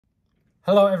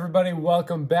Hello everybody,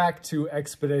 welcome back to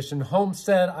Expedition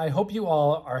Homestead. I hope you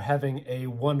all are having a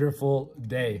wonderful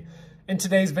day. In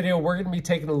today's video, we're going to be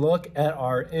taking a look at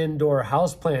our indoor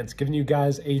houseplants, giving you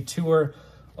guys a tour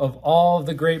of all of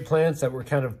the great plants that we're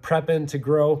kind of prepping to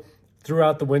grow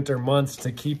throughout the winter months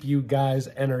to keep you guys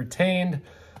entertained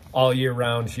all year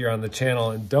round here on the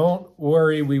channel. And don't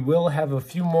worry, we will have a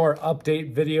few more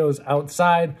update videos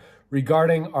outside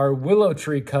regarding our willow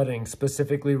tree cutting,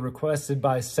 specifically requested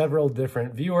by several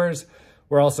different viewers.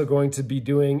 We're also going to be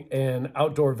doing an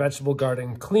outdoor vegetable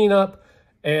garden cleanup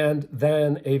and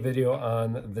then a video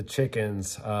on the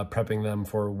chickens, prepping them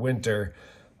for winter.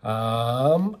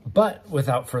 But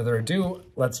without further ado,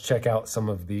 let's check out some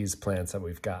of these plants that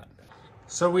we've got.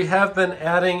 So we have been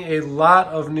adding a lot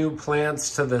of new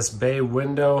plants to this bay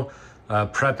window,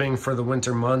 prepping for the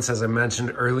winter months, as I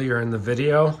mentioned earlier in the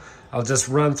video. I'll just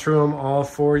run through them all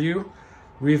for you.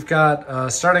 We've got,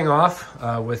 starting off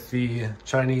with the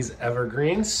Chinese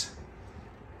evergreens,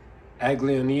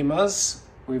 Aglaonemas.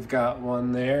 We've got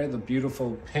one there, the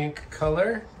beautiful pink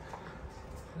color.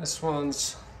 This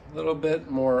one's a little bit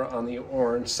more on the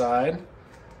orange side.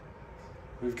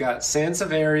 We've got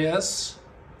Sansevierias,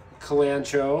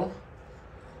 Kalanchoe,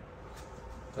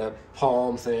 that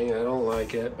palm thing, I don't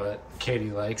like it, but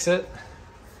Katie likes it.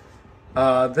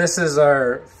 This is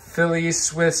our Philly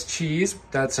Swiss cheese.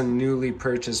 That's a newly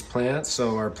purchased plant,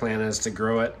 so our plan is to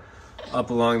grow it up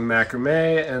along the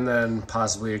macrame and then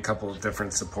possibly a couple of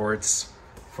different supports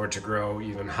for it to grow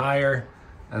even higher,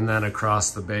 and then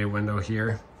across the bay window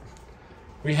here.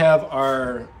 We have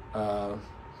our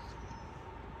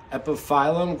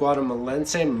Epiphyllum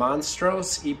guatemalense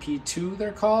monstros, EP2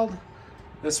 they're called.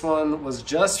 This one was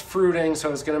just fruiting, so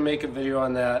I was gonna make a video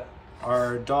on that.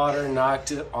 Our daughter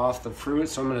knocked it off the fruit,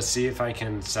 so I'm gonna see if I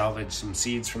can salvage some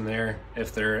seeds from there,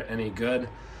 if they're any good.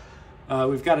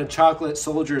 We've got a chocolate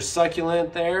soldier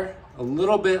succulent there, a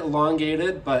little bit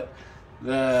elongated, but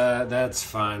that's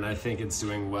fine. I think it's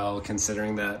doing well,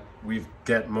 considering that we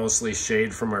get mostly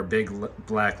shade from our big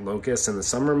black locust in the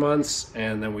summer months,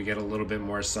 and then we get a little bit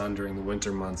more sun during the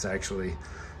winter months, actually,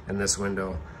 in this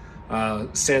window.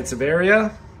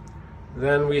 Sansevieria.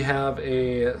 Then we have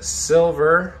a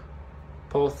silver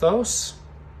pothos.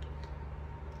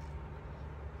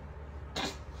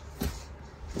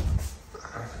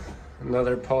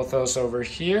 Another pothos over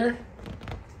here.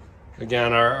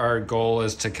 Again, our goal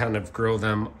is to kind of grow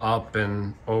them up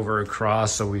and over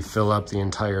across so we fill up the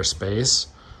entire space.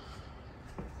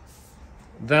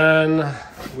 Then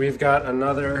we've got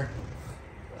another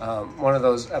one of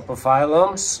those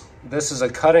epiphyllums. This is a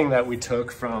cutting that we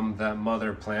took from that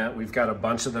mother plant. We've got a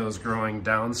bunch of those growing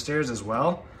downstairs as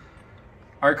well.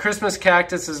 Our Christmas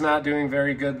cactus is not doing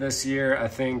very good this year. I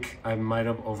think I might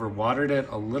have overwatered it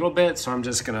a little bit, so I'm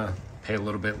just gonna pay a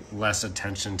little bit less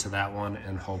attention to that one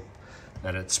and hope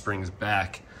that it springs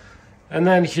back. And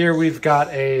then here we've got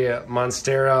a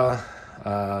Monstera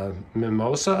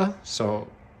mimosa, so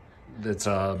it's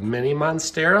a mini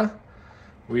Monstera.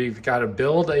 We've got to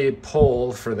build a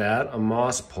pole for that, a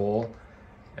moss pole,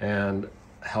 and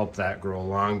help that grow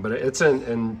along. But it's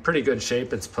in pretty good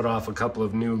shape. It's put off a couple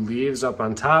of new leaves up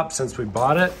on top since we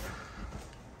bought it.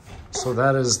 So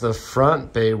that is the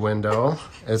front bay window.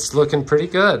 It's looking pretty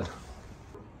good.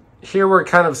 Here we're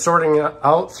kind of sorting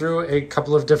out through a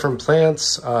couple of different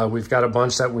plants. We've got a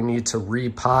bunch that we need to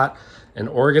repot and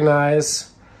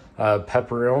organize.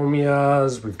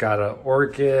 Peperomias, we've got an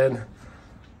orchid,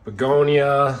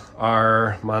 begonia,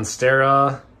 our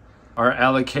monstera, our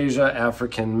alocasia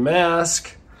African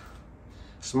mask,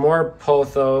 some more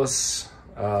pothos,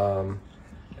 a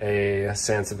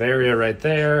sansevieria right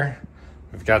there.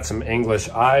 We've got some English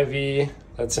ivy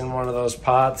that's in one of those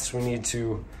pots we need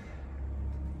to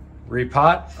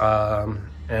repot.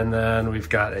 And then we've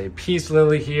got a peace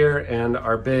lily here and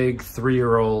our big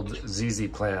 3-year-old ZZ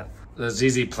plant. The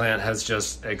ZZ plant has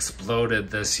just exploded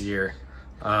this year.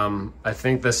 I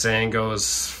think the saying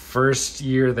goes, first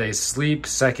year they sleep,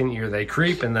 second year they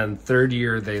creep, and then third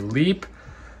year they leap.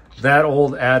 That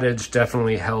old adage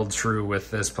definitely held true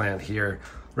with this plant here.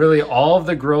 Really, all of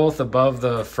the growth above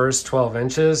the first 12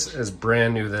 inches is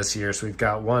brand new this year. So we've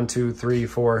got 1, 2, 3,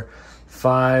 4,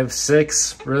 5,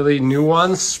 6 really new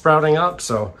ones sprouting up.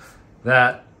 So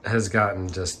that has gotten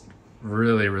just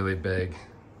really, really big.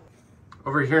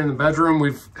 Over here in the bedroom,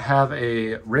 we have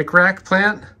a rickrack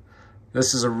plant.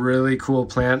 This is a really cool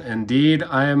plant indeed.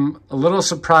 I am a little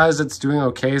surprised it's doing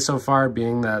okay so far,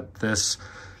 being that this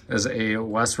is a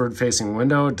westward facing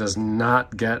window. It does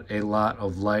not get a lot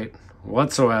of light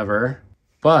whatsoever,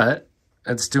 but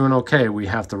it's doing okay. We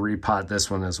have to repot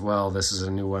this one as well. This is a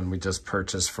new one we just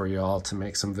purchased for you all to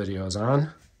make some videos on.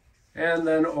 And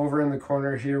then over in the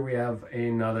corner here, we have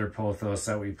another pothos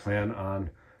that we plan on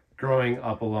growing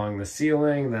up along the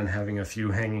ceiling, then having a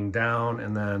few hanging down,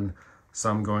 and then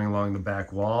some going along the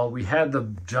back wall. We had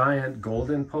the giant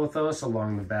golden pothos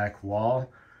along the back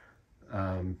wall,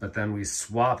 but then we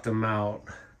swapped them out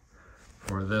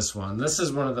for this one. This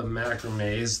is one of the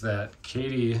macrames that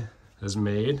Katie has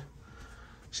made.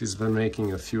 She's been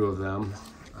making a few of them.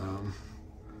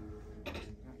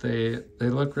 They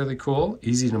look really cool,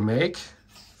 easy to make,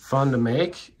 fun to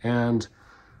make, and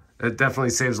it definitely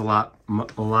saves a lot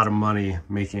of money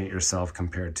making it yourself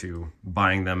compared to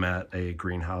buying them at a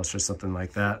greenhouse or something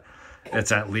like that.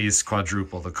 It's at least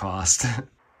quadruple the cost.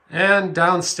 And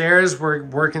downstairs, we're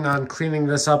working on cleaning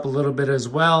this up a little bit as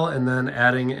well, and then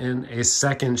adding in a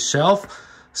second shelf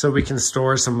so we can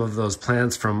store some of those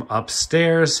plants from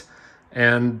upstairs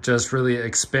and just really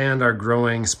expand our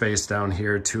growing space down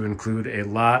here to include a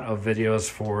lot of videos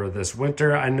for this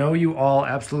winter. I know you all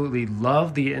absolutely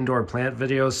love the indoor plant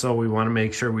videos, so we want to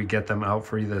make sure we get them out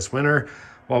for you this winter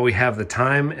while we have the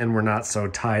time and we're not so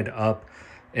tied up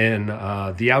in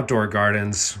the outdoor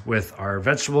gardens with our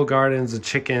vegetable gardens, the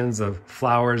chickens, the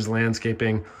flowers,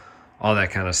 landscaping, all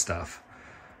that kind of stuff.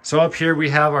 So up here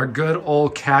we have our good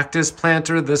old cactus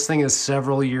planter. This thing is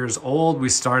several years old. We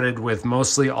started with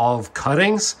mostly all of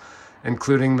cuttings,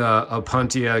 including the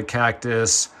Opuntia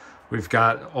cactus. We've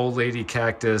got old lady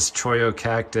cactus, choyo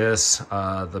cactus,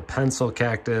 the pencil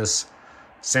cactus,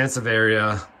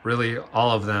 sansevieria. Really all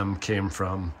of them came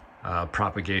from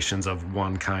propagations of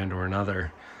one kind or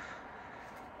another.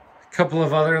 A couple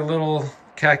of other little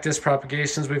cactus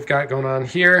propagations we've got going on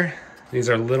here. These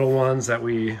are little ones that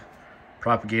we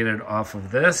propagated off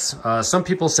of this. Some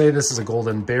people say this is a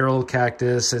golden barrel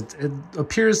cactus. It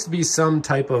appears to be some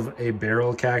type of a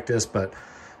barrel cactus, but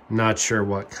not sure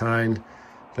what kind.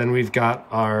 Then we've got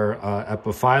our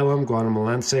epiphyllum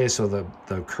guatemalense, so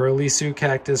the curly sue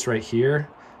cactus right here.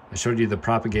 I showed you the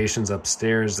propagations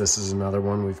upstairs. This is another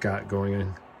one we've got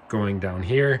going down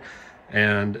here.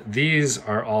 And these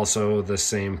are also the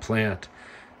same plant.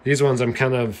 These ones I'm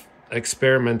kind of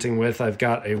experimenting with. I've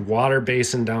got a water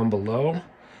basin down below,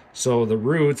 so the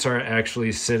roots are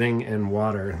actually sitting in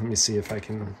water. Let me see if I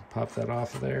can pop that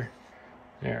off of there.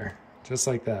 There, just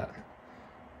like that.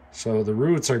 So the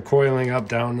roots are coiling up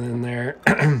down in there,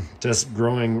 just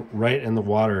growing right in the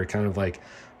water, kind of like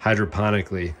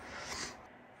hydroponically.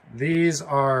 These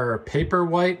are paper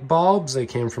white bulbs. They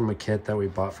came from a kit that we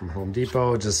bought from Home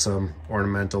Depot, just some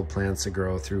ornamental plants to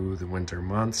grow through the winter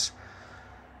months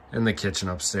in the kitchen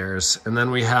upstairs. And then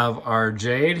we have our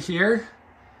jade here.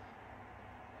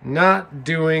 Not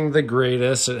doing the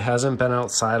greatest. It hasn't been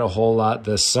outside a whole lot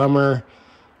this summer,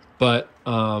 but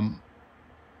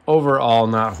overall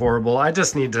not horrible. I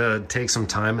just need to take some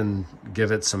time and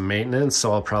give it some maintenance,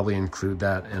 so I'll probably include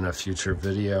that in a future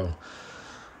video.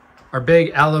 Our big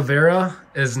aloe vera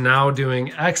is now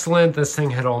doing excellent. This thing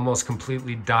had almost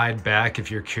completely died back. If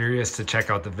you're curious to check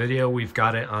out the video, we've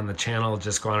got it on the channel.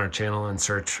 Just go on our channel and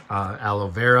search aloe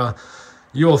vera.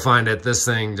 You will find it. This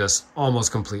thing just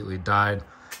almost completely died.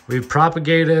 We've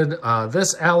propagated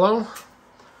this aloe.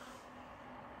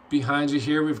 Behind you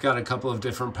here, we've got a couple of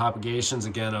different propagations,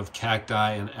 again, of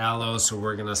cacti and aloe. So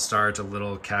we're gonna start a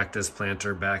little cactus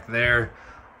planter back there.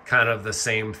 Kind of the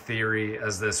same theory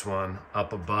as this one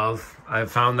up above.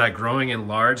 I've found that growing in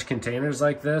large containers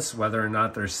like this, whether or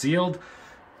not they're sealed,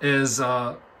 is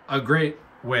a great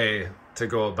way to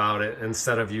go about it.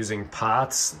 Instead of using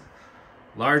pots,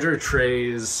 larger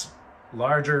trays,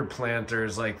 larger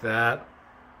planters like that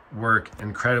work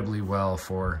incredibly well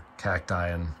for cacti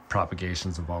and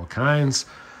propagations of all kinds.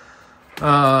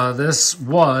 This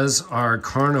was our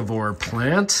carnivore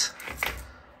plant.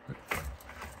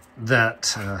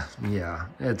 That, yeah,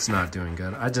 it's not doing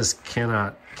good. I just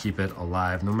cannot keep it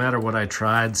alive, no matter what I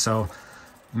tried. So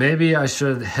maybe I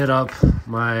should hit up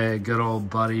my good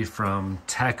old buddy from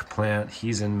Tech Plant.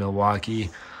 He's in Milwaukee.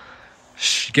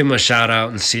 Give him a shout out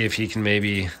and see if he can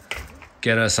maybe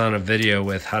get us on a video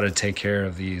with how to take care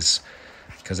of these.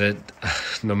 Because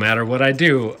no matter what I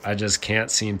do, I just can't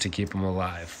seem to keep them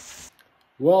alive.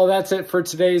 Well, that's it for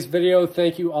today's video.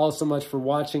 Thank you all so much for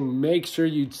watching. Make sure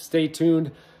you stay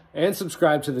tuned and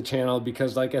subscribe to the channel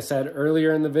because, like I said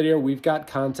earlier in the video, we've got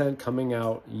content coming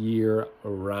out year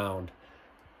round.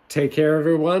 Take care,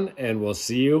 everyone, and we'll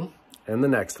see you in the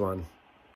next one.